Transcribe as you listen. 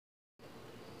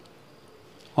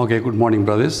Okay, good morning,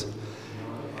 brothers.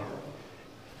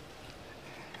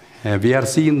 We are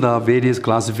seeing the various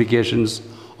classifications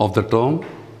of the term,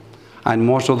 and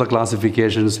most of the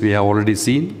classifications we have already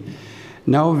seen.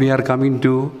 Now we are coming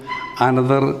to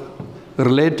another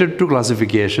related to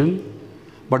classification,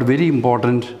 but very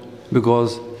important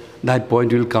because that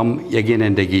point will come again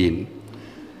and again.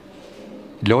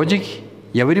 Logic,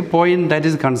 every point that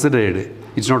is considered,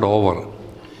 it's not over.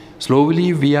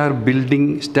 Slowly we are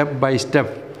building step by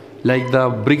step, like the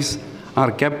bricks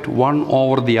are kept one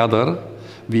over the other,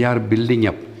 we are building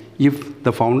up. If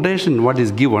the foundation, what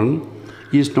is given,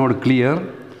 is not clear,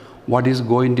 what is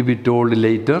going to be told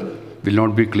later will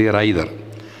not be clear either.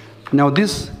 Now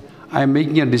this, I am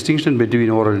making a distinction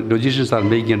between, or logicians are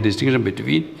making a distinction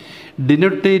between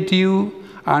denotative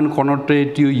and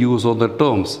connotative use of the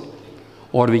terms.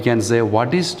 Or we can say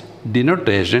what is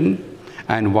denotation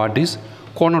and what is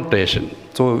connotation.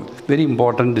 So very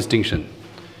important distinction.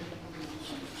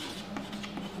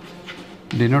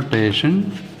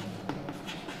 Denotation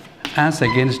as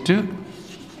against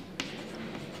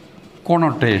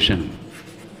connotation.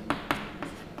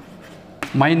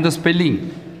 Mind the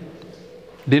spelling.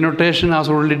 Denotation has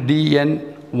only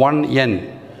DN,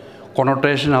 1N.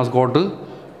 Connotation has got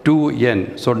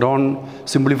 2N. So don't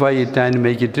simplify it and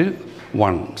make it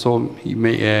 1. So you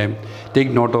may take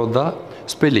note of the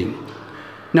spelling.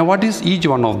 Now what is each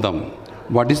one of them?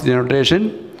 What is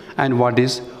denotation and what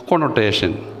is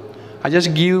connotation? I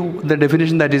just give the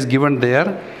definition that is given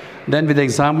there. Then with the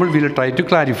example we will try to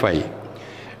clarify.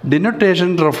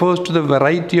 Denotation refers to the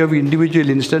variety of individual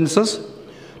instances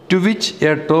to which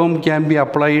a term can be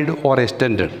applied or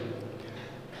extended.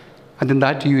 And then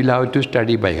that you will have to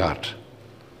study by heart.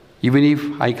 Even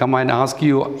if I come and ask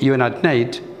you even at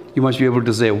night, you must be able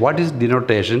to say, what is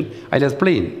denotation? I'll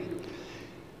explain.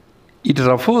 It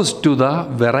refers to the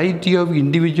variety of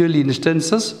individual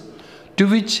instances to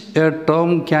which a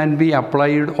term can be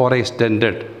applied or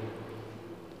extended.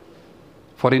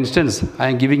 For instance, I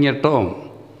am giving a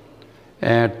term,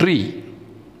 a tree.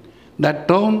 That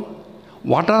term,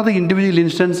 what are the individual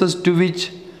instances to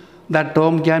which that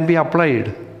term can be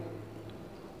applied?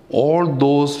 All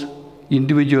those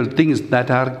individual things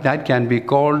that can be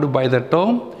called by the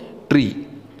term tree.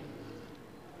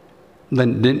 The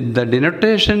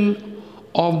denotation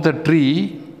of the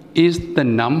tree is the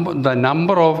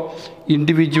number of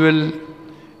individual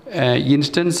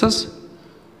instances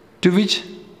to which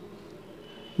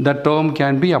the term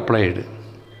can be applied.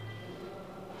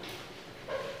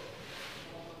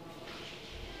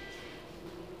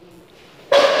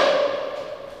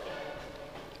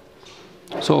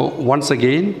 So once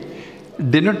again,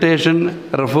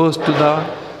 denotation refers to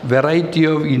the variety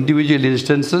of individual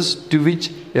instances to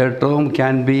which a term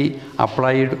can be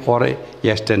applied or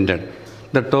extended.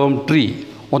 The term tree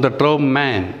or the term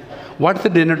man. What's the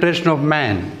denotation of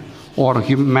man? Or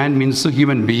man means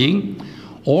human being.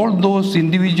 All those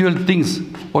individual things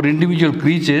or individual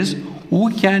creatures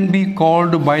who can be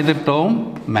called by the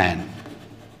term man.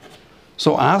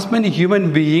 So as many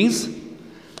human beings,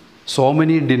 so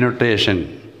many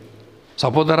denotation.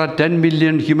 Suppose there are 10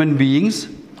 million human beings,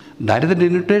 that is the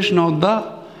denotation of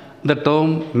the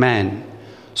term man.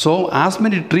 So as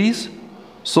many trees,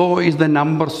 so is the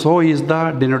number, so is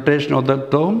the denotation of the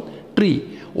term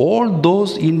tree. All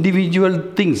those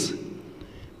individual things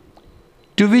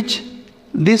to which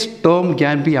this term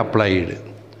can be applied.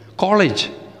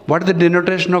 College, what is the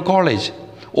denotation of college?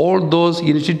 All those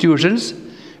institutions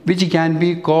which can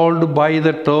be called by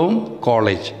the term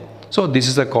college. So this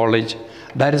is a college,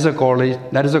 that is a college,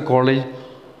 that is a college.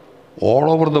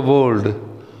 All over the world,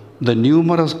 the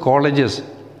numerous colleges,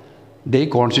 they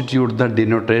constitute the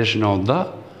denotation of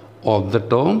the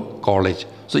term college.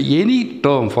 So any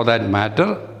term for that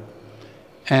matter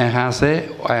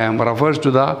refers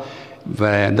to the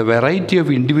variety of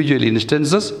individual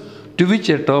instances to which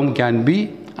a term can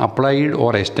be applied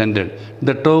or extended.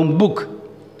 The term book,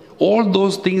 all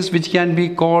those things which can be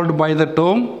called by the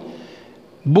term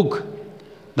book,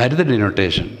 that is the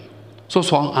denotation. So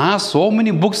as so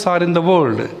many books are in the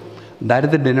world, that is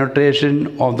the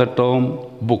denotation of the term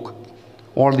book,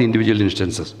 all the individual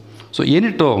instances. So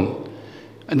any term,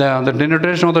 the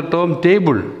denotation of the term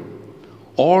table,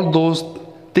 all those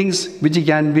things which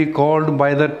can be called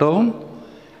by the term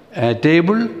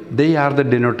table, they are the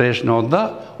denotation of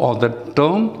the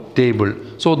term table.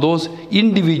 So those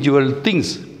individual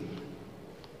things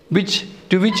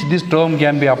to which this term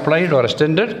can be applied or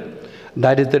extended,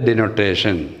 that is the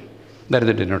denotation. That is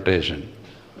the denotation.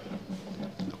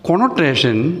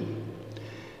 Connotation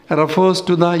refers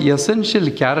to the essential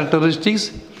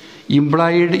characteristics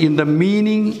implied in the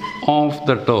meaning of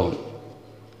the term.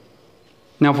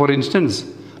 Now, for instance,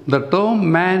 the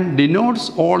term man denotes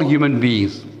all human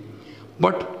beings,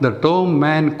 but the term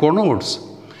man connotes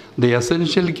the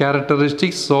essential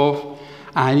characteristics of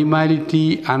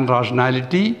animality and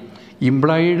rationality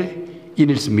implied in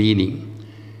its meaning.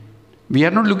 We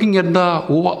are not looking at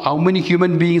how many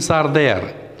human beings are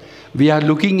there. We are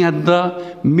looking at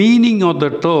the meaning of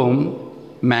the term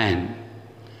man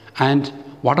and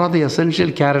what are the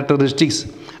essential characteristics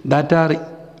that are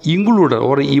included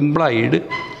or implied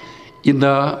in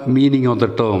the meaning of the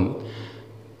term.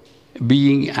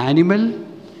 Being animal,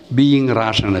 being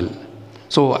rational.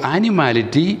 So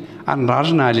animality and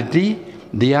rationality,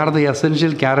 they are the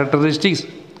essential characteristics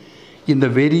in the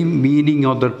very meaning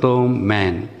of the term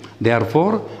man.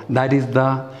 Therefore, that is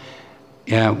the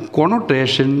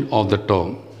connotation of the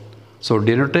term. So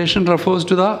denotation refers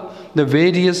to the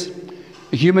various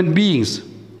human beings.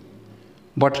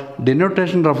 But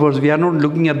denotation refers, we are not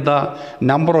looking at the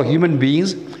number of human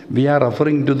beings, we are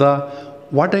referring to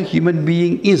what a human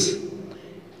being is.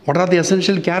 What are the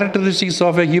essential characteristics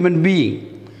of a human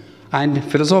being? And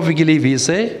philosophically we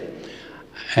say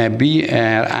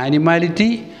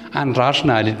animality and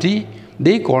rationality,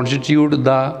 they constitute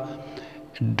the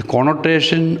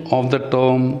connotation of the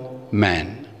term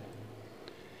man.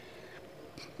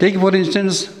 Take for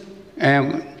instance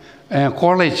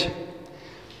college.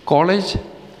 College,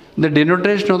 the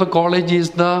denotation of the college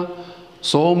is the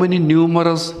so many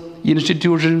numerous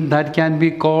institutions that can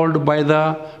be called by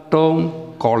the term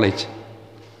college.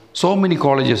 So many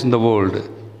colleges in the world,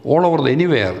 all over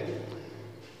anywhere.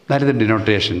 That is the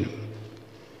denotation.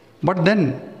 But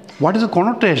then, what is the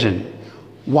connotation?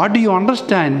 What do you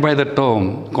understand by the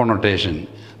term connotation?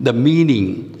 The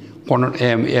meaning,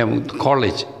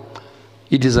 college.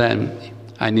 It is an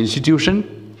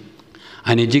institution,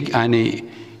 an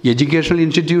educational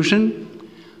institution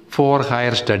for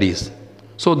higher studies.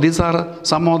 So these are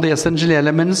some of the essential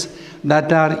elements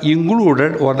that are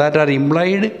included or that are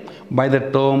implied by the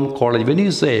term college. When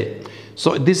you say,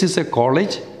 so this is a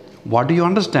college, what do you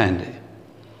understand?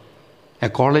 A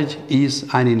college is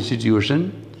an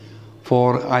institution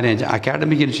for an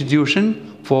academic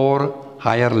institution for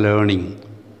higher learning.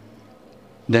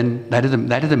 Then that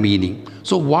is the meaning.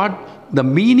 So what the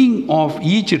meaning of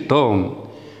each term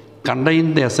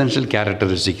contains the essential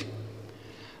characteristic.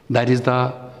 That is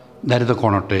the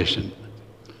connotation.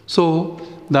 So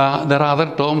there are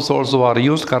other terms also are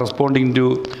used corresponding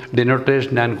to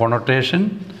denotation and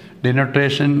connotation.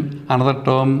 Denotation, another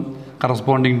term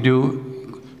corresponding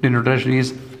to denotation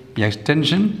is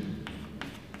extension.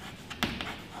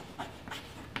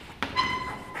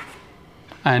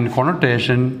 And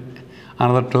connotation,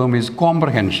 another term is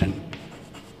comprehension.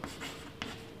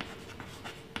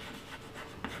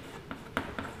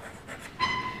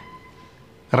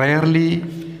 Rarely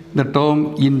the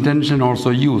term intention also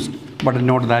used, but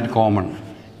not that common.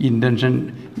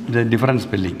 Intention, the different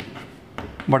spelling.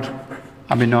 But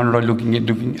I mean, not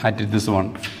looking at this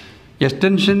one.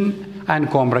 Extension and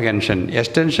comprehension.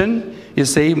 Extension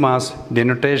is same as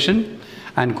denotation,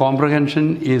 and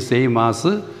comprehension is same as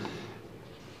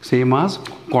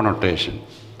connotation.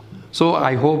 So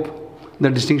I hope the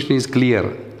distinction is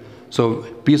clear. So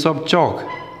piece of chalk.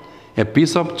 A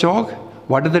piece of chalk,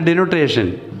 what is the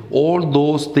denotation? All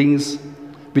those things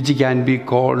which can be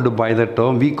called by the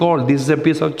term, we call this is a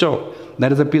piece of chalk,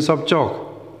 that is a piece of chalk.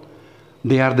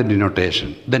 They are the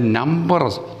denotation. The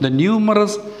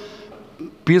numerous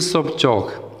pieces of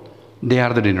chalk, they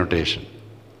are the denotation.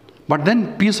 But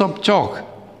then piece of chalk,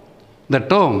 the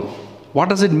term, what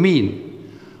does it mean?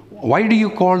 Why do you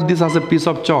call this as a piece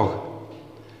of chalk?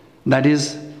 That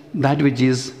is that which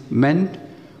is meant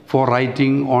for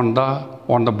writing on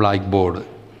the blackboard.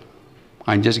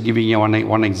 I'm just giving you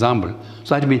one example.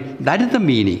 So that is the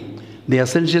meaning. The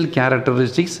essential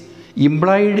characteristics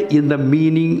implied in the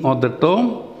meaning of the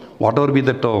term, whatever be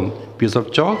the term, piece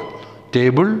of chalk,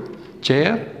 table,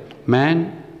 chair,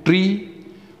 man, tree.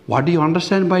 What do you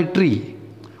understand by tree?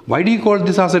 Why do you call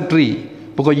this as a tree?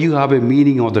 Because you have a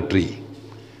meaning of the tree.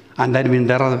 And that means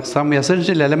there are some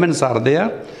essential elements are there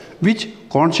which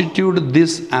constitute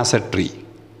this as a tree.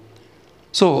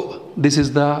 So this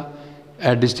is the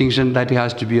distinction that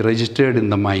has to be registered in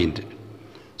the mind.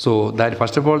 So that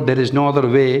first of all, there is no other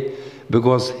way,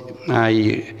 because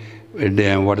I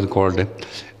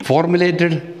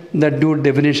formulated the two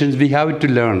definitions. We have to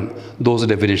learn those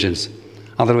definitions.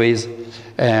 Otherwise,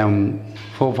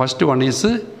 for first one is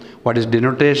what is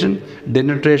denotation?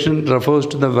 Denotation refers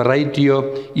to the variety of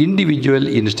individual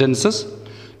instances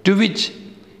to which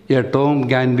a term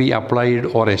can be applied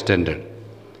or extended.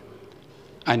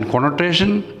 And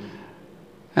connotation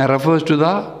refers to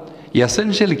the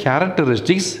essential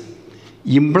characteristics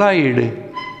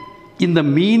implied in the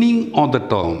meaning of the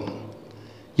term.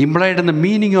 Implied in the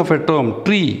meaning of a term,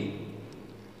 tree.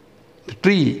 The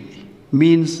tree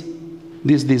means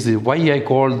this is why I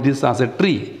call this as a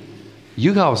tree.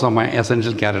 You have some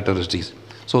essential characteristics.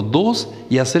 So those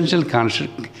essential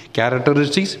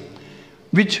characteristics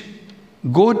which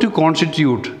go to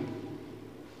constitute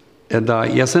the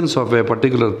essence of a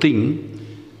particular thing,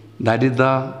 that is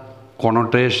the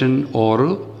connotation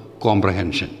or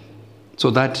comprehension. So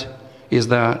that is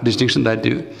the distinction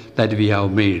that we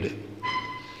have made.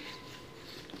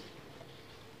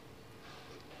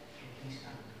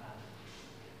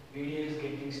 Video is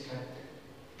getting stuck.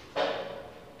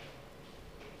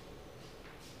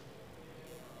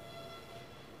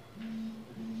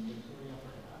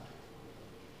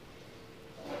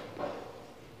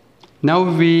 Now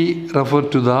we refer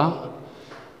to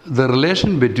the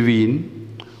relation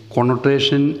between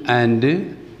connotation and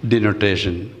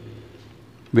denotation.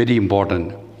 Very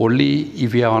important. Only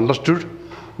if we have understood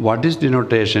what is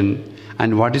denotation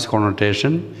and what is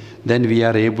connotation, then we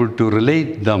are able to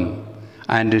relate them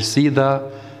and see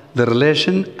the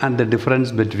relation and the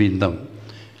difference between them.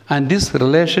 And this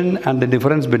relation and the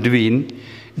difference between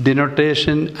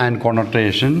denotation and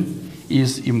connotation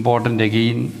is important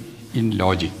again in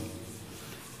logic.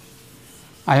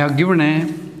 I have given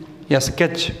a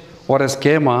sketch or a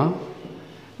schema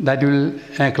that will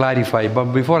clarify. But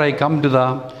before I come to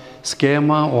the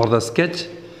schema or the sketch,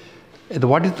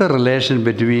 what is the relation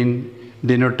between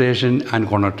denotation and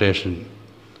connotation?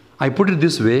 I put it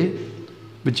this way,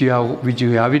 which you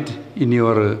have it in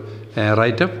your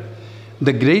write-up.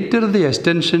 The greater the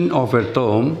extension of a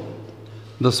term,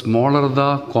 the smaller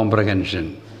the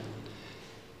comprehension.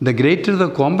 The greater the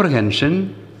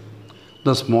comprehension,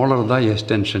 the smaller the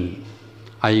extension.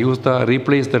 I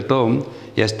replace the term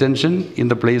extension in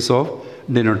the place of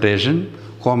denotation,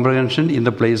 comprehension in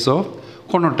the place of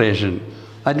connotation.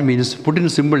 That means, put in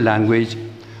simple language,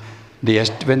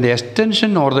 when the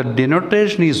extension or the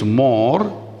denotation is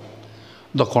more,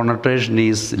 the connotation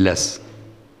is less.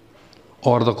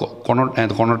 Or the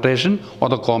connotation or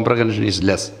the comprehension is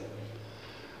less.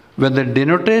 When the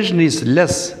denotation is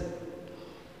less,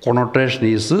 connotation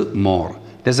is more.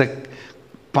 There's a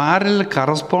parallel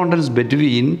correspondence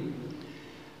between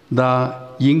the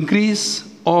increase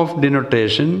of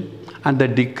denotation and the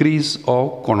decrease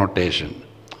of connotation.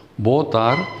 Both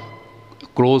are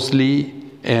closely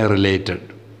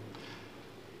related.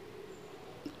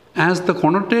 As the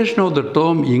connotation of the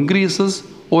term increases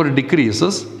or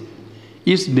decreases,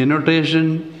 its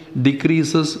denotation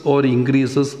decreases or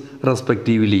increases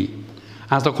respectively.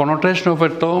 As the connotation of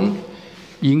a term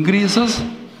increases,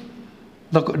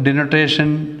 the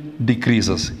denotation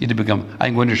decreases.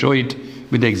 I'm going to show it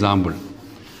with the example.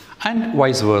 And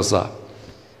vice versa.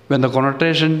 When the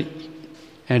connotation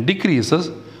decreases,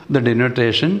 the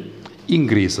denotation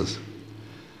increases.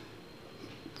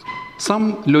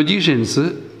 Some logicians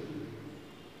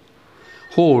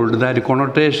hold that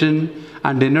connotation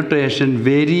and denotation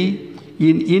vary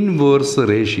in inverse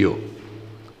ratio.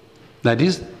 That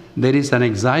is, there is an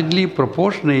exactly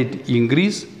proportionate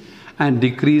increase and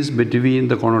decrease between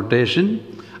the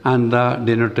connotation and the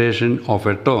denotation of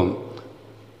a term.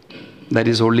 That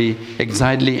is only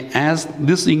exactly as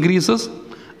this increases,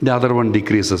 the other one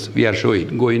decreases. We are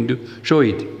going to show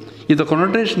it. If the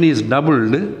connotation is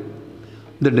doubled,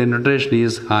 the denotation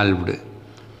is halved.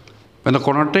 When the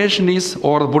connotation is,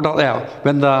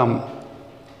 when the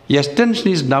extension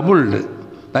is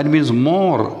doubled, that means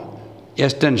more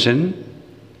extension,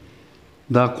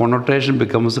 the connotation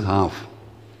becomes half.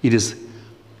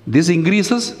 This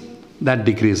increases, that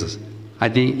decreases. I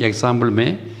think example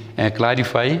may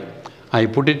clarify. I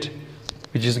put it,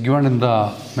 which is given in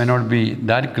may not be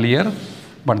that clear,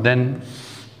 but then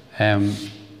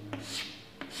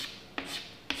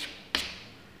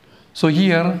so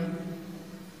here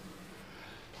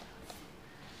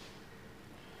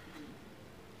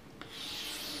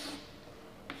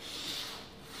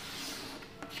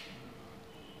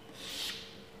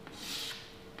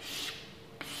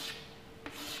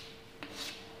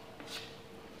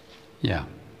yeah.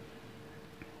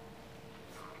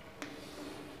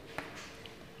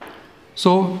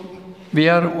 So we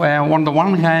are on the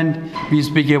one hand we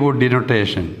speak about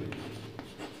denotation.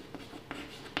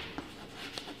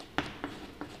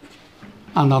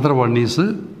 Another one is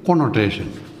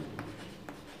connotation.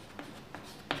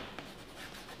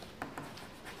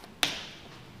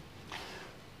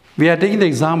 We are taking the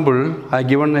example, I have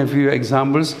given a few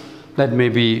examples that may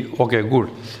be, okay, good.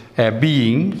 A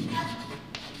being,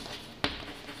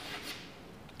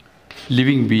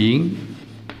 living being,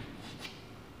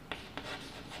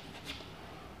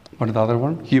 What is the other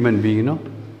one? Human being,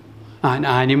 An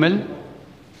animal.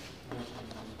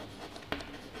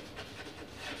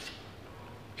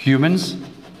 Humans.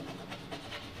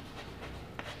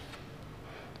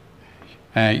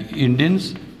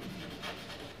 Indians.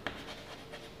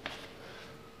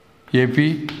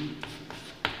 AP.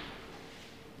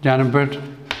 Janampet.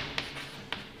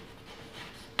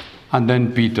 And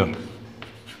then Peter.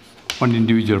 One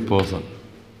individual person.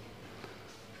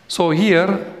 So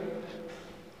here,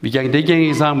 we can take an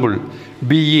example.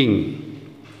 Being.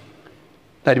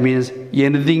 That means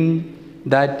anything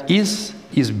that is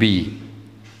being.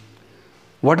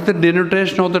 What is the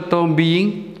denotation of the term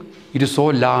being? It is so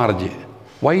large.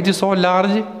 Why it is so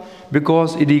large?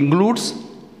 Because it includes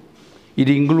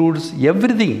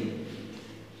everything.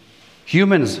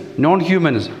 Humans,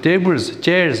 non-humans, tables,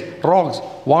 chairs, rocks,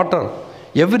 water,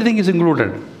 everything is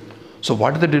included. So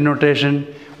what is the denotation?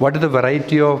 What is the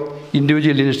variety of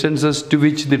individual instances to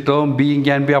which the term being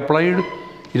can be applied?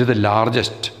 It is the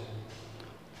largest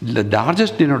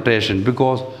denotation,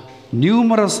 because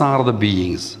numerous are the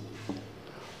beings.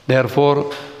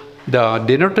 Therefore, the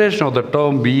denotation of the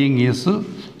term being is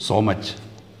so much.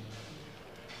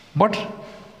 But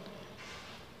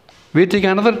we take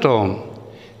another term,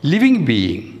 living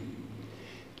being.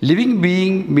 Living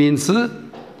being means the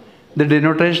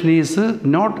denotation is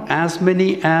not as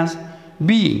many as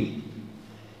being.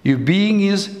 If being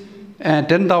is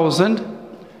 10,000,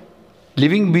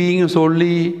 living being is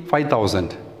only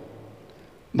 5,000.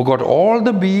 Because all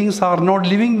the beings are not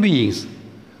living beings.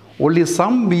 Only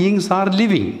some beings are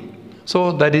living.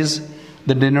 So that is,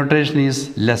 the denotation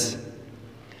is less.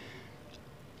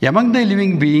 Among the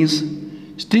living beings,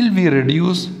 still we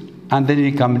reduce and then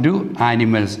we come to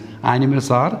animals. Animals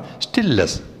are still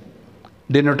less.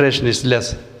 Denotation is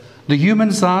less. The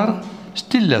humans are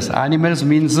still less. Animals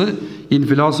means, in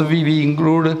philosophy we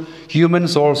include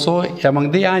humans also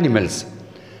among the animals.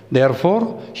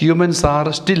 Therefore, humans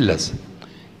are still less.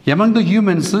 Among the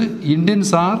humans,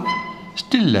 Indians are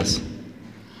still less.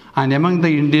 And among the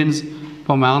Indians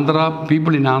from Andhra,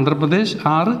 people in Andhra Pradesh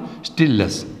are still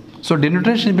less. So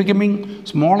denotation is becoming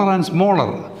smaller and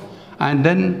smaller. And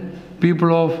then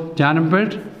people of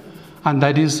Janampet, and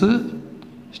that is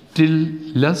still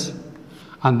less.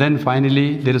 And then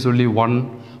finally there is only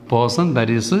one person, that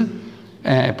is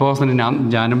a person in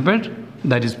Janampet,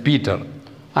 that is Peter.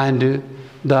 And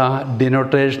the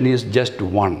denotation is just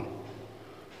one.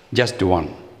 Just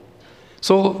one.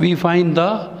 So we find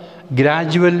the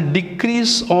gradual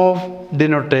decrease of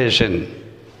denotation.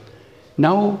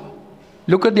 Now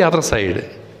look at the other side.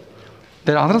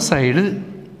 The other side,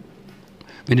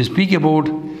 when you speak about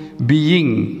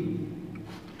being,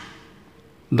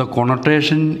 the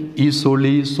connotation is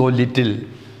only so little.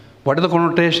 What is the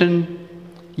connotation?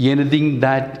 Anything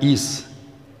that is.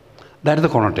 That is the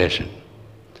connotation.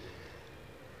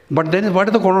 But then what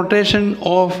is the connotation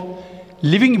of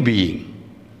living being?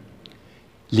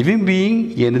 Living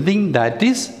being, anything that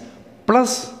is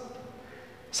plus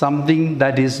something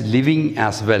that is living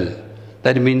as well.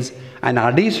 That means an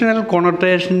additional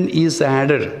connotation is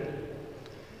added.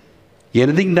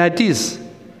 Anything that is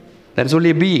only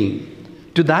a being.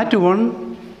 To that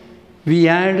one, we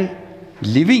add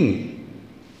living.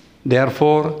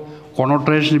 Therefore,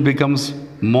 connotation becomes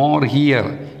more here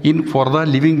for the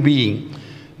living being.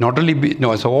 Not only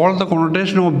so all the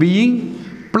connotation of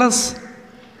being plus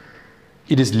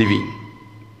it is living.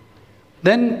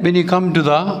 Then when you come to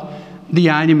the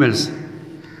animals,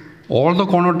 all the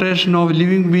connotation of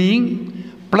living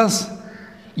being plus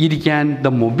the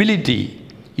mobility,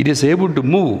 it is able to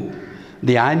move.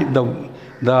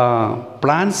 The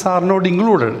plants are not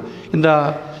included. In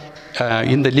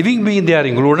the living being they are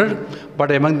included,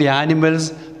 but among the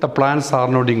animals the plants are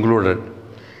not included.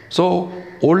 So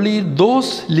only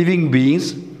those living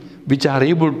beings which are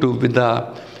able to,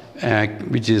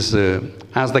 which is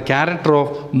as the character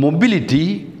of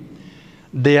mobility,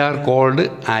 they are called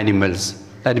animals.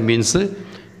 That means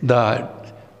the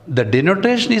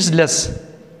denotation is less,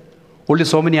 only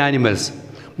so many animals,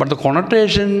 but the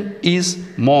connotation is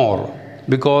more,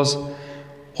 because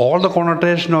all the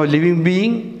connotation of living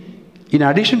being, in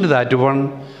addition to that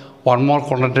one more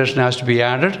connotation has to be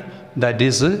added, that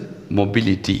is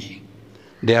mobility.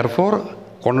 Therefore,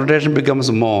 connotation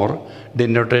becomes more,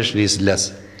 denotation is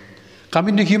less.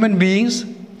 Coming to human beings,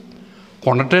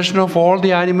 connotation of all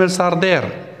the animals are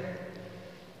there.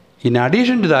 In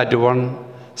addition to that one,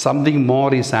 something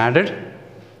more is added,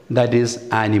 that is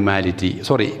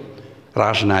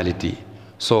rationality.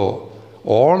 So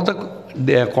all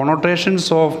the connotations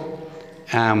of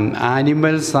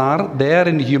animals are there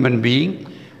in human being,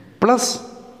 plus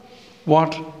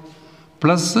what?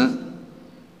 Plus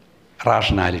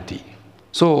rationality.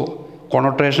 So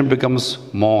connotation becomes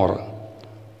more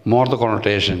the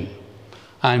connotation.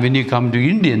 And when you come to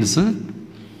Indians,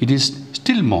 it is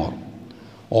still more.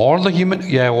 All the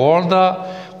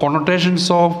connotations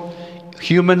of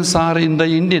humans are in the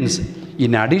Indians.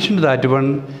 In addition to that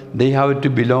one, they have to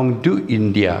belong to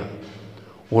India.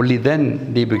 Only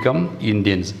then they become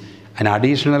Indians. An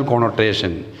additional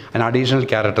connotation, an additional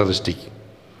characteristic.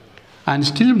 And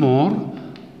still more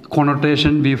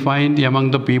connotation we find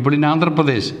among the people in Andhra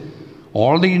Pradesh.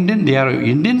 All the Indians, they are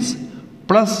Indians,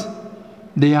 plus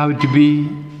they have to be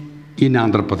in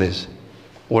Andhra Pradesh.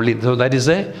 Only, so that is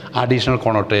a additional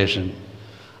connotation.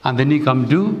 And then you come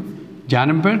to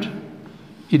Janampet.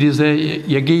 It is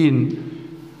again,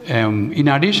 in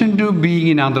addition to being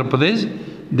in Andhra Pradesh,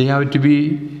 they have to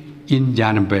be in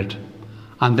Janampet.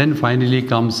 And then finally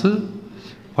comes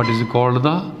what is called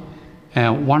the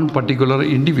one particular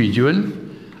individual,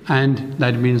 and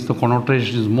that means the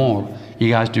connotation is more. He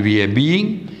has to be a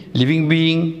being, living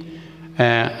being,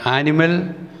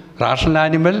 animal, rational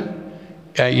animal,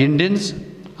 Indians,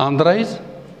 Andhrais,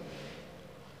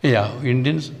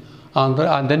 Indians,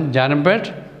 Andhra, and then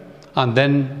Janampet, and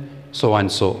then so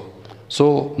and so.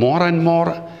 So more and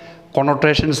more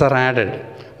connotations are added,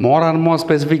 more and more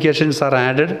specifications are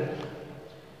added,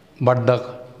 but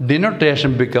the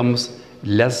denotation becomes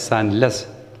less and less.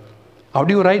 How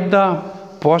do you write the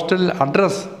postal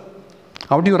address?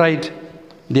 How do you write?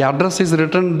 The address is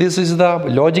written, this is the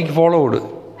logic followed.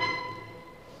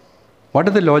 What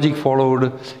is the logic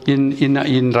followed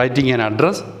in writing an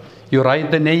address? You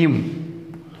write the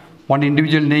name, one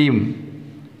individual name.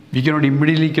 We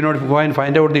immediately cannot go and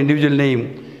find out the individual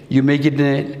name. You make it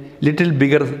a little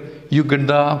bigger. You get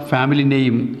the family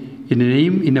name,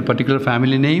 in a particular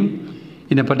family name,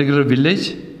 in a particular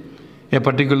village, a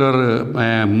particular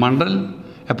mandal,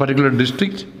 a particular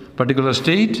district, particular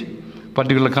state,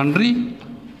 particular country.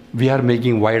 We are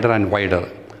making wider and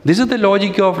wider. This is the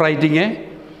logic of writing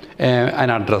an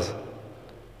address.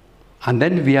 And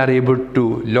then we are able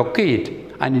to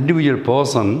locate an individual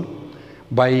person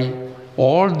by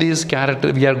all these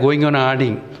characters. We are going on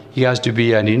adding. He has to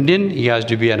be an Indian, he has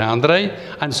to be an Andhrai,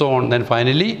 and so on. Then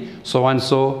finally, so and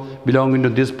so belonging to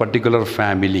this particular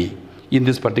family, in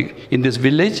this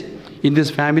village, in this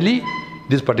family,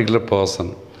 this particular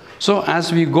person. So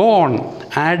as we go on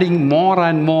adding more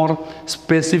and more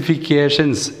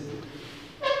specifications,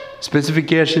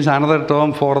 specifications, another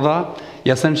term for the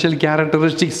essential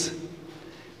characteristics.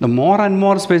 The more and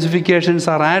more specifications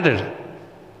are added,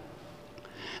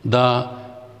 the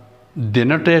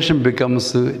denotation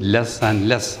becomes less and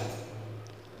less.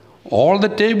 All the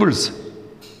tables,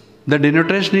 the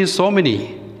denotation is so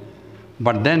many,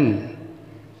 but then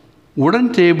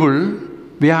wooden table,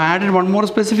 we have added one more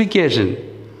specification.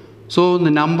 So the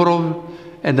number of,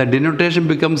 and the denotation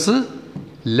becomes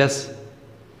less.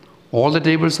 All the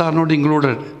tables are not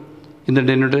included in the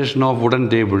denotation of wooden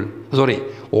table. Sorry,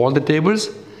 all the tables,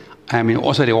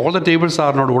 all the tables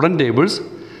are not wooden tables.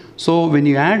 So when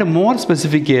you add more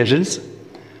specifications,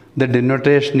 the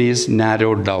denotation is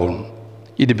narrowed down.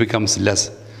 It becomes less.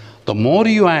 The more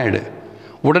you add,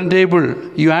 wooden table,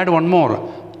 you add one more.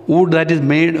 Wood that is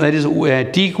made, that is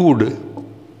teak wood.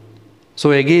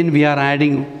 So again we are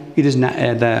adding, it is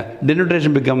the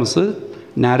denotation becomes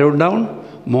narrowed down,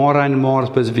 more and more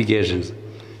specifications.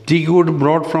 Teak wood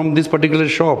brought from this particular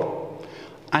shop.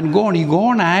 And you go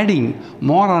on adding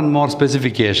more and more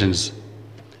specifications.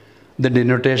 The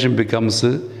denotation becomes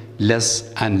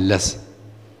less and less.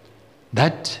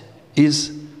 That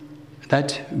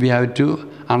we have to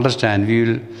understand. We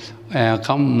will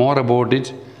come more about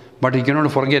it, but you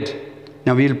cannot forget.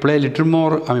 Now we will play a little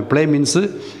more. Play means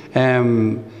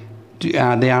the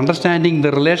understanding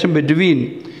the relation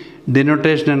between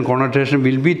denotation and connotation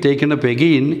will be taken up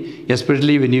again,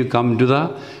 especially when you come to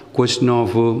the question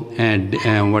of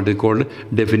what is called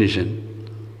definition.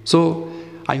 So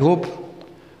I hope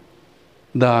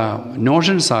the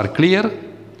notions are clear.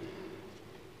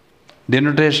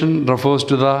 Denotation refers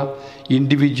to the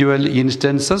individual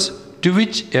instances to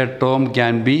which a term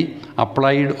can be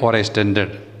applied or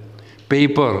extended.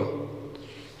 Paper,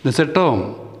 there's a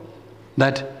term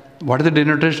that, what is the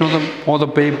denotation of the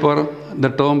paper, the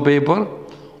term paper?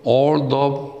 All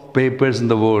the papers in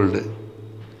the world,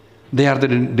 they are the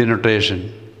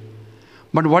denotation.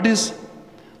 But what is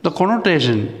the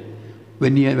connotation?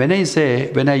 When you use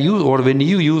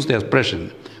the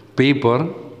expression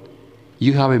paper,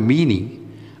 you have a meaning.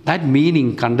 That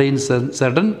meaning contains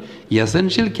certain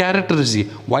essential characteristics.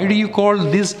 Why do you call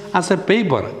this as a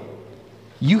paper?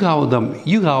 You have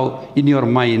in your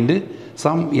mind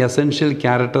some essential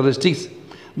characteristics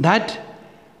that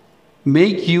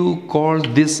make you call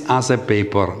this as a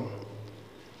paper.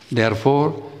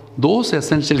 Therefore, those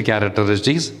essential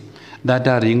characteristics that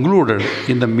are included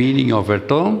in the meaning of a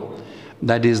term,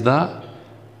 that is the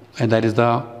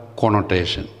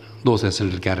connotation, those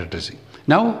essential characteristics.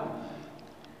 Now,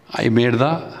 I made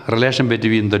the relation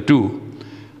between the two.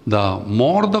 The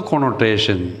more the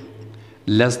connotation,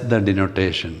 less the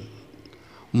denotation.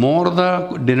 More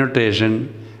the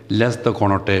denotation, less the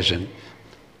connotation.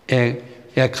 A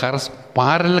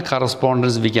parallel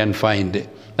correspondence we can find.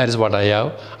 That is what I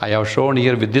have shown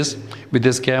here with this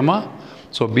schema.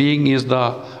 So being is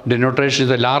the denotation is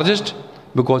the largest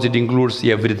because it includes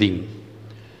everything.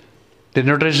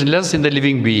 Denotation less in the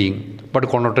living being, but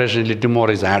connotation little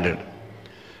more is added.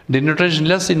 Denotation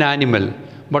less in animal,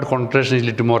 but connotation is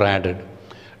little more added.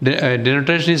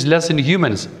 Denotation is less in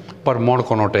humans, but more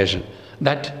connotation.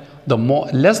 That the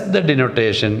less the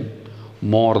denotation,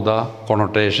 more the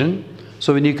connotation.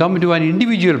 So when you come to an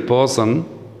individual person,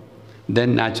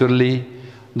 then naturally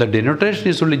the denotation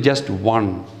is only just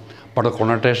one, but the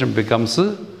connotation becomes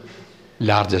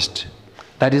largest.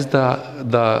 That is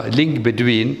the link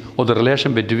between, or the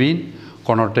relation between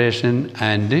connotation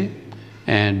and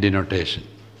denotation.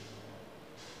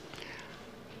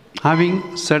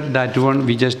 Having said that one,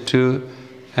 we just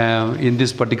in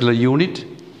this particular unit,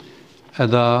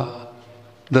 the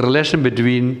relation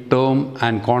between term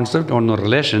and concept, or no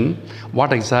relation,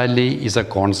 what exactly is a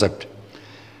concept?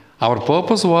 Our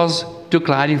purpose was to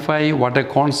clarify what a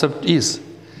concept is,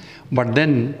 but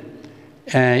then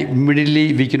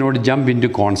immediately we cannot jump into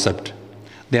concept.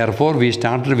 Therefore, we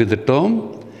started with the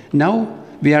term. Now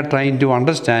we are trying to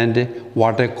understand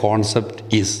what a concept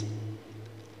is.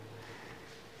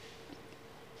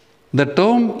 The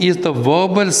term is the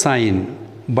verbal sign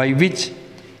by which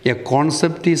a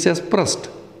concept is expressed.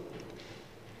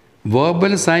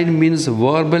 Verbal sign means,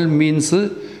 verbal means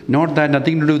not that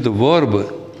nothing to do with the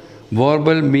verb.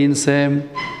 Verbal means a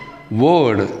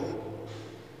word,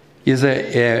 is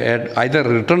either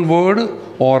written word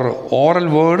or oral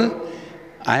word.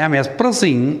 I am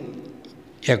expressing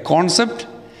a concept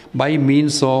by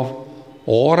means of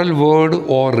oral word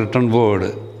or written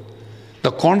word.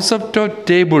 The concept of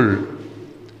table,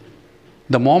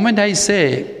 the moment I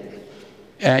say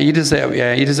it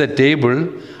is a table,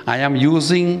 I am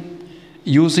using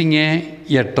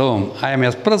a term. I am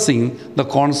expressing the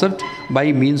concept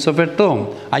by means of a term.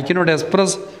 I cannot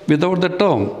express without the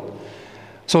term.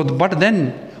 So, but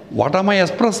then, what am I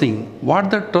expressing? What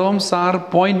the terms are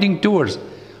pointing towards?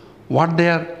 What they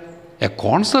are? A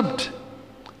concept.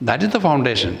 That is the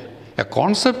foundation. A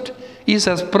concept is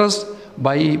expressed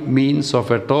by means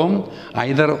of a term,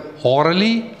 either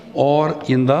orally or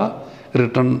in the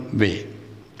written way.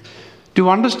 To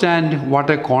understand what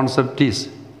a concept is,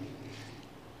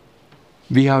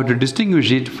 we have to distinguish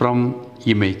it from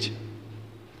image.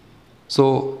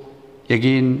 So,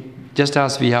 again, just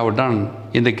as we have done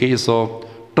in the case of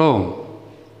term,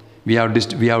 we have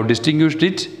distinguished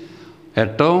it, a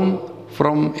term,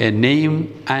 from a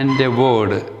name and a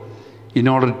word, in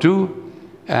order to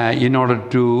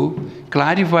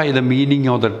clarify the meaning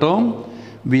of the term.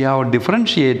 We have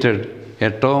differentiated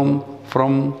a term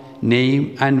from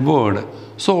name and word.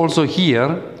 So also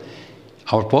here,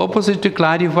 our purpose is to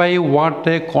clarify what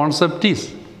a concept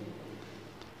is.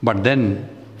 But then,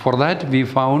 for that we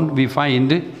find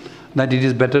that it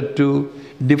is better to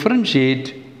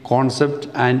differentiate concept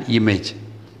and image,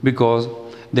 because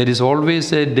there is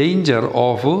always a danger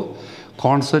of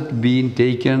concept being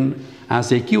taken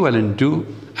as equivalent to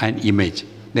an image.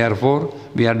 Therefore,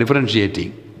 we are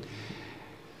differentiating.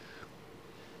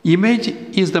 Image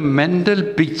is the mental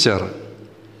picture,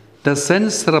 the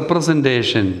sense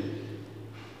representation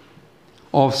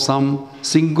of some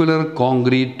singular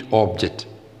concrete object.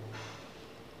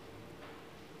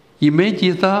 Image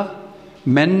is the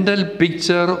mental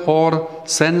picture or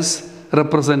sense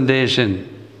representation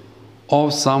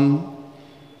of some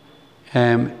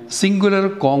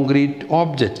singular concrete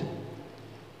object.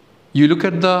 You look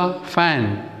at the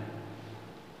fan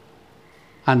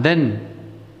and then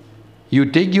you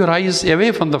take your eyes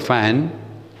away from the fan,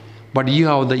 but you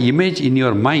have the image in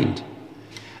your mind.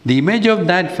 The image of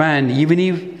that fan, even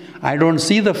if I don't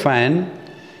see the fan,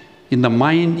 in the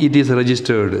mind it is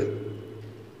registered.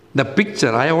 The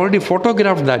picture, I already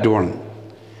photographed that one.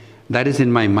 That is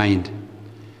in my mind.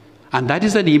 And that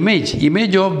is an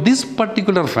image of this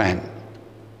particular fan.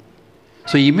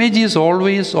 So image is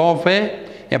always of a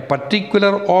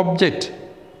particular object.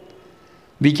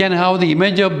 We can have the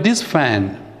image of this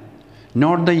fan,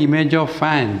 not the image of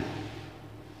fan.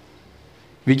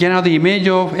 We can have the image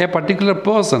of a particular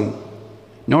person,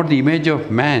 not the image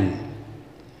of man.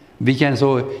 We can,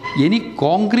 so any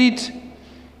concrete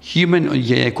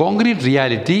concrete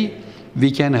reality,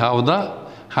 we can have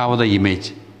the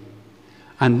image.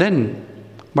 And then,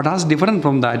 but as different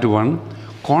from that one,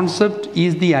 concept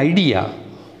is the idea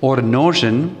or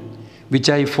notion which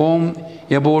I form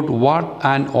about what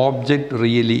an object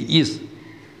really is,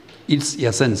 its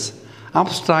essence,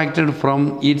 abstracted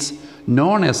from its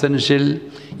non-essential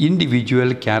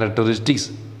individual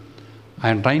characteristics. I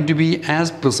am trying to be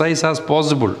as precise as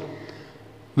possible,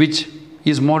 which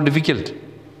is more difficult.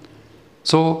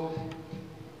 So,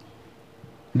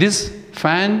 this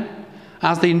fan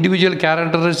has the individual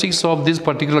characteristics of this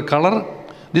particular color,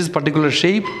 this particular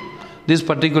shape, this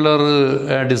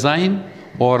particular design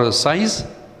or size,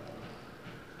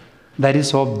 that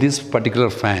is of this particular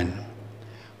fan.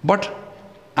 But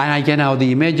I can have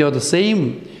the image of the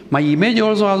same, my image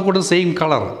also has got the same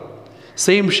color,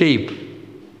 same shape,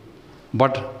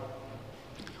 but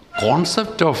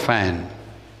concept of fan,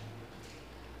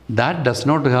 that does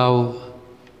not have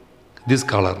this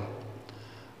color,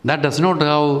 that does not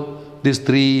have these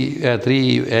three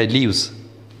leaves,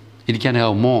 it can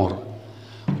have more.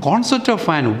 Concept of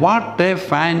fan, what a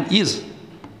fan is.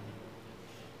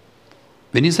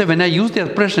 When you say, when I use the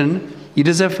expression, it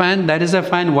is a fan, that is a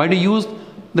fan, why do you use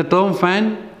the term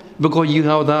fan? Because you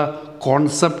have the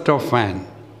concept of fan.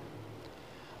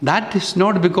 That is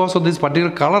not because of this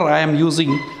particular color I am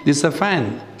using, this is a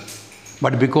fan,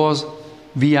 but because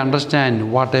we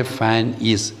understand what a fan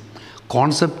is.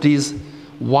 Concept is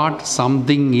what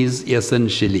something is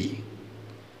essentially.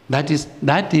 That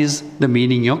is the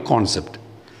meaning of concept.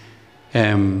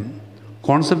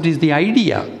 Concept is the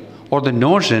idea or the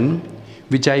notion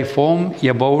which I form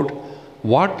about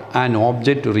what an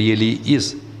object really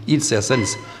is, its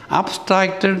essence,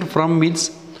 abstracted from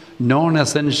its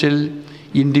non-essential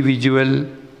individual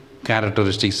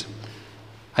characteristics.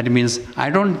 That means I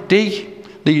don't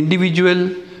take the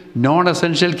individual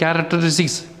non-essential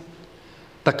characteristics.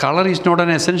 The color is not an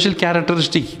essential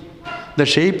characteristic. The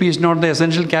shape is not the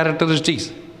essential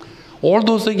characteristics. All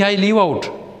those things I leave out.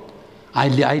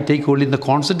 I take only the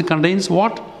concept contains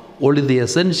what? Only the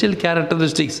essential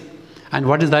characteristics. And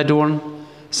what is that one?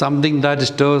 Something that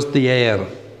stirs the air.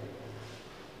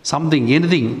 Something,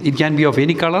 anything. It can be of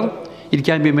any color. It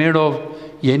can be made of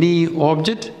any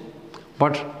object.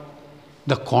 But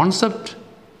the concept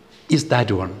is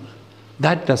that one.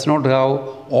 That does not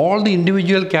have all the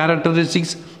individual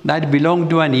characteristics that belong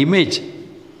to an image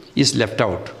is left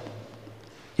out.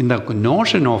 In the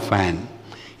notion of fan,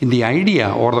 in the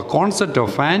idea or the concept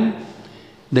of fan,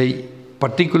 the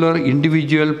particular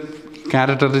individual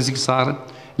characteristics are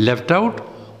left out.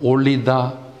 Only the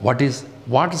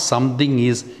what something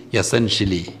is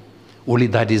essentially. Only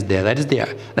that is there. That is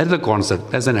the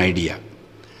concept. That's an idea.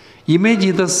 Image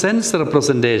is the sense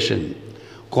representation.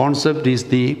 Concept is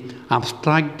the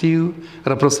abstractive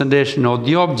representation of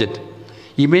the object.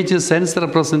 Image is sense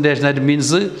representation. That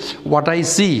means what I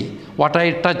see, what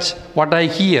I touch, what I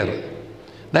hear.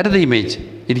 That is the image.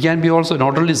 It can be also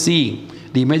not only seeing.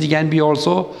 The image can be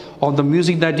also of the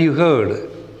music that you heard.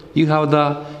 You have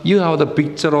the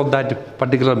picture of that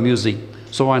particular music,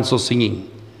 so and so singing.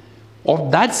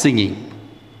 Of that singing,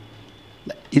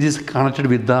 it is connected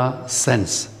with the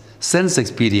sense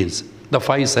experience, the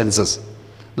five senses,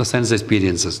 the sense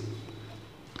experiences.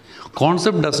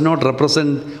 Concept does not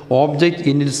represent object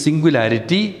in its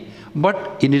singularity,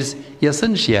 but in its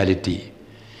essentiality.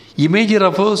 Image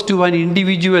refers to an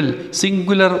individual,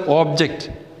 singular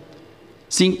object.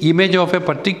 Image of a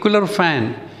particular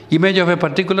fan, image of a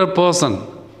particular person.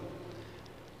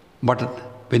 But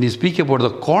when you speak about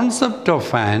the concept of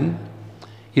fan,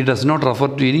 it does not refer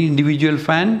to any individual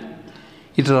fan.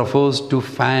 It refers to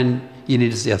fan in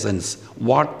its essence.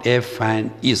 What a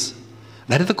fan is.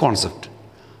 That is the concept.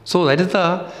 So that is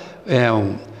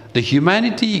the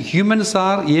humans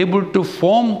are able to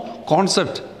form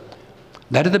concept.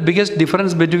 That is the biggest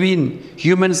difference between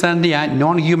humans and the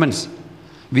non-humans.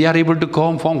 We are able to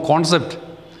form concept.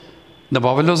 The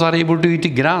buffaloes are able to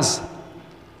eat grass.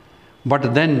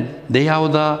 But then they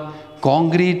have the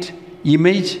concrete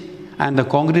image and the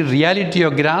concrete reality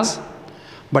of grass,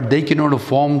 but they cannot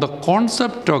form the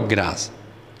concept of grass.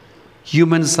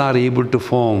 Humans are able to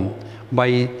form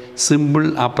by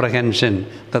simple apprehension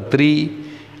the three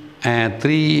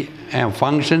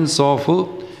functions of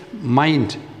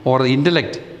mind or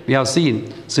intellect. We have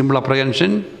seen simple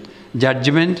apprehension,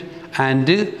 judgment, and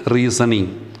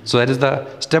reasoning. So that is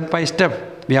the step by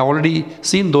step. We have already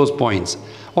seen those points.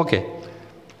 Okay,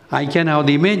 I can have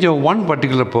the image of one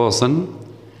particular person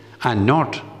and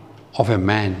not of a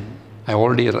man. I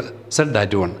already said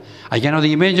that one. I can have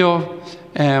the image of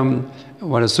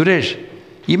Suresh.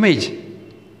 image,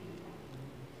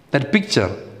 that picture,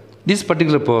 this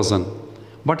particular person.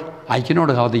 But I cannot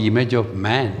have the image of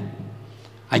man.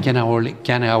 I can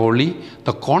have only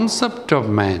the concept of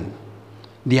man,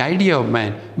 the idea of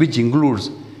man, which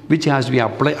has to be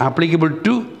applicable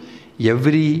to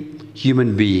every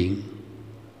human being.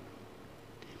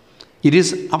 It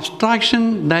is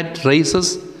abstraction that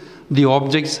raises the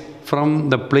objects from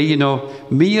the plane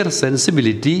of mere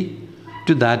sensibility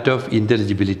to that of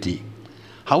intelligibility.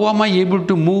 How am I able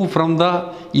to move from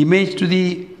the image to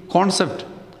the concept?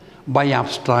 By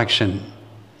abstraction.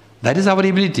 That is our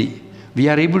ability. We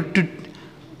are able to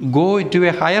go to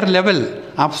a higher level,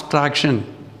 abstraction.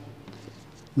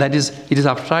 That is, it is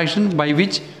abstraction by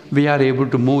which we are able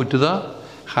to move to the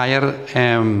higher,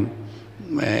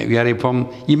 we are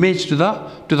from image to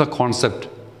the concept.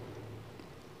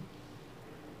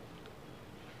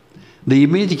 The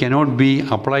image cannot be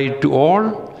applied to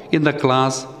all in the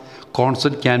class.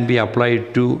 Concept can be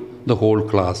applied to the whole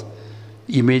class.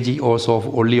 Image also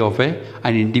only of an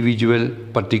individual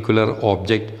particular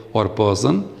object or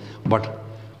person, but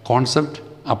concept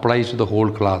applies to the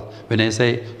whole class. When I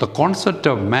say the concept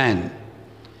of man,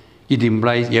 it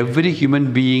implies every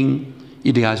human being,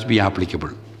 it has to be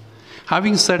applicable.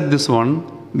 Having said this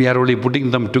one, we are only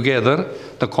putting them together,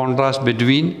 the contrast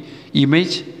between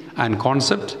image and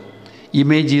concept.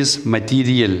 Image is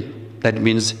material, that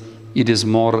means it is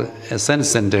more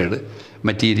sense-centered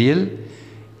material.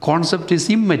 Concept is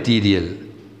immaterial.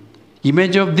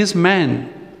 Image of this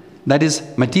man, that is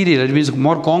material, it means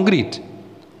more concrete.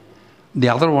 The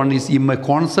other one is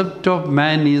concept of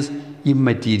man is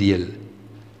immaterial.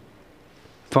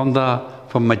 From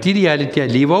materiality I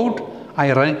leave out,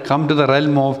 I come to the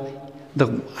realm of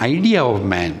the idea of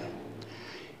man.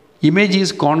 Image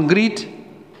is concrete,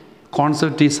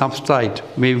 concept is abstract,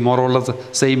 maybe more or less the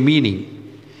same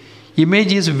meaning.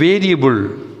 Image is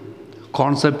variable,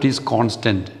 concept is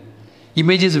constant.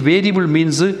 Image is variable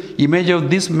means image of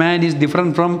this man is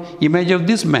different from image of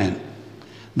this man.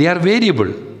 They are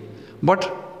variable,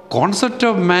 but concept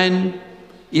of man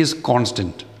is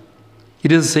constant.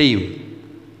 It is the same.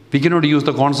 We cannot use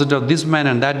the concept of this man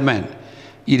and that man.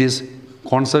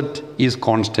 Concept is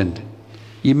constant.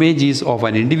 Image is of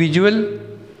an individual,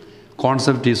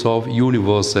 concept is of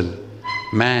universal.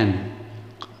 Man,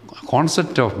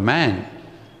 concept of man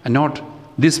and not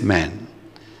this man.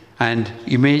 And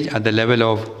image at the level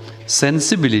of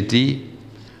sensibility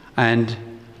and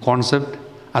concept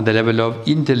at the level of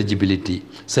intelligibility.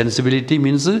 Sensibility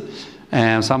means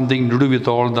something to do with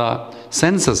all the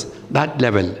senses, that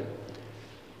level.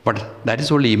 But that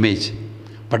is only image.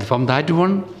 But from that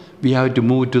one, we have to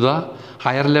move to the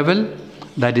higher level,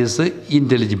 that is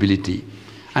intelligibility.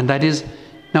 And that is,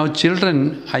 now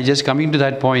children, I just coming to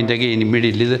that point again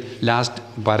immediately, the last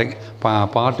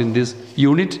part in this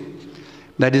unit.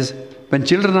 That is, when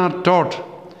children are taught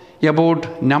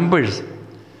about numbers,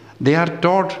 they are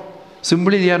taught,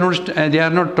 simply they are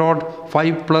not taught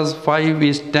 5 plus 5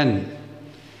 is 10.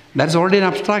 That's already an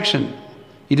abstraction.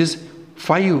 It is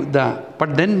 5,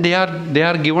 but then they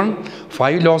are given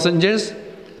 5 lozenges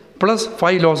plus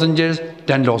 5 lozenges,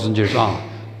 10 lozenges.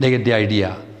 They get the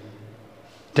idea.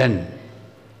 10.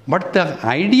 But the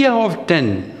idea of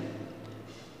 10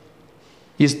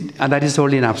 that is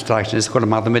only an abstraction. It's called a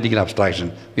mathematical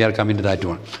abstraction. We are coming to that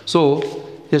one. So,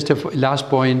 just a last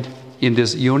point in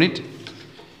this unit.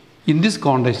 In this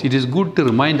context, it is good to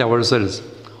remind ourselves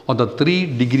of the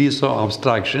 3 degrees of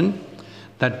abstraction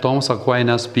that Thomas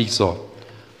Aquinas speaks of.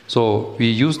 So, we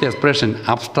use the expression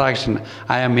abstraction.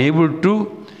 I am able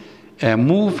to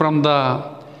move from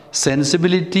the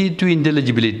sensibility to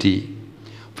intelligibility,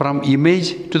 from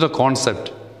image to the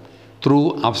concept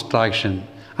through abstraction.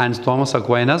 And Thomas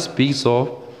Aquinas speaks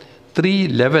of 3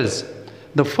 levels.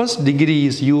 The first degree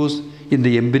is used in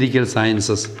the empirical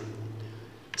sciences.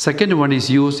 Second one is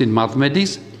used in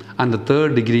mathematics, and the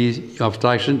third degree of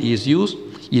abstraction is used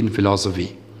in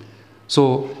philosophy.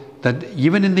 So that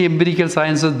even in the empirical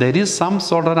sciences, there is some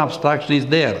sort of abstraction is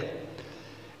there.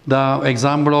 The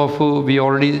example of, we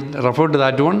already referred to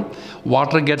that one,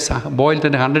 water gets boiled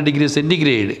at 100 degrees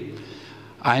centigrade.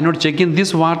 I am not checking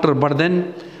this water, but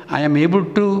then I am able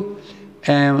to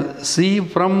see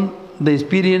from the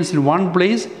experience in one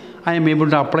place, I am able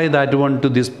to apply that one to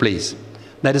this place.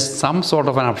 That is some sort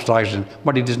of an abstraction,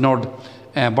 but it is not,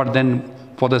 but then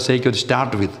for the sake of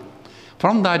start with.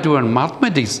 From that one,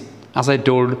 mathematics, as I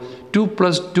told, 2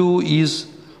 plus 2 is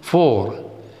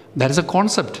 4. That is a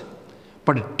concept.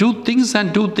 But 2 things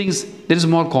and 2 things, there is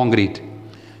more concrete.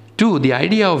 2, the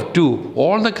idea of 2,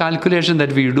 all the calculation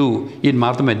that we do in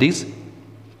mathematics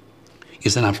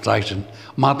is an abstraction,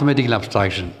 mathematical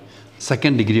abstraction,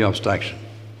 second degree of abstraction.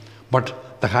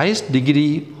 But the highest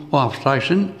degree of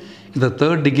abstraction is the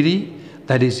third degree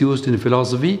that is used in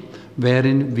philosophy,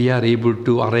 wherein we are able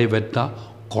to arrive at the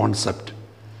concept.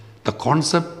 The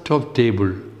concept of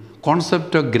table,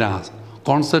 concept of grass,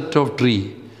 concept of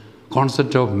tree,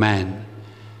 concept of man.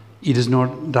 It is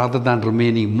not, rather than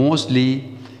remaining,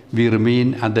 mostly we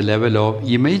remain at the level of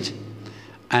image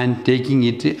and taking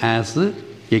it as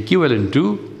equivalent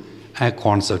to a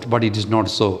concept, but it is not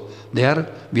so. There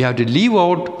we have to leave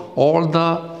out all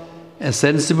the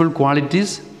sensible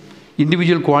qualities,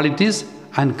 individual qualities,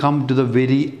 and come to the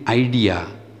very idea.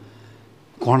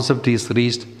 Concept is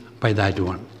reached by that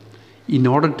one. In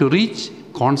order to reach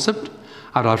concept,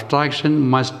 our abstraction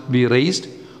must be raised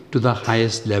to the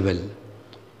highest level.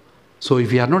 So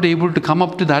if we are not able to come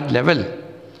up to that level,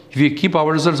 if we keep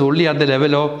ourselves only at the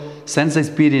level of sense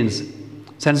experience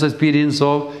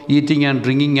of eating and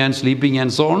drinking and sleeping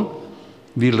and so on,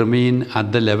 we will remain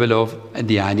at the level of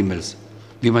the animals.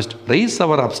 We must raise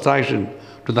our abstraction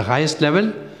to the highest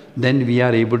level, then we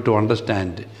are able to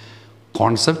understand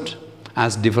concept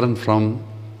as different from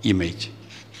image.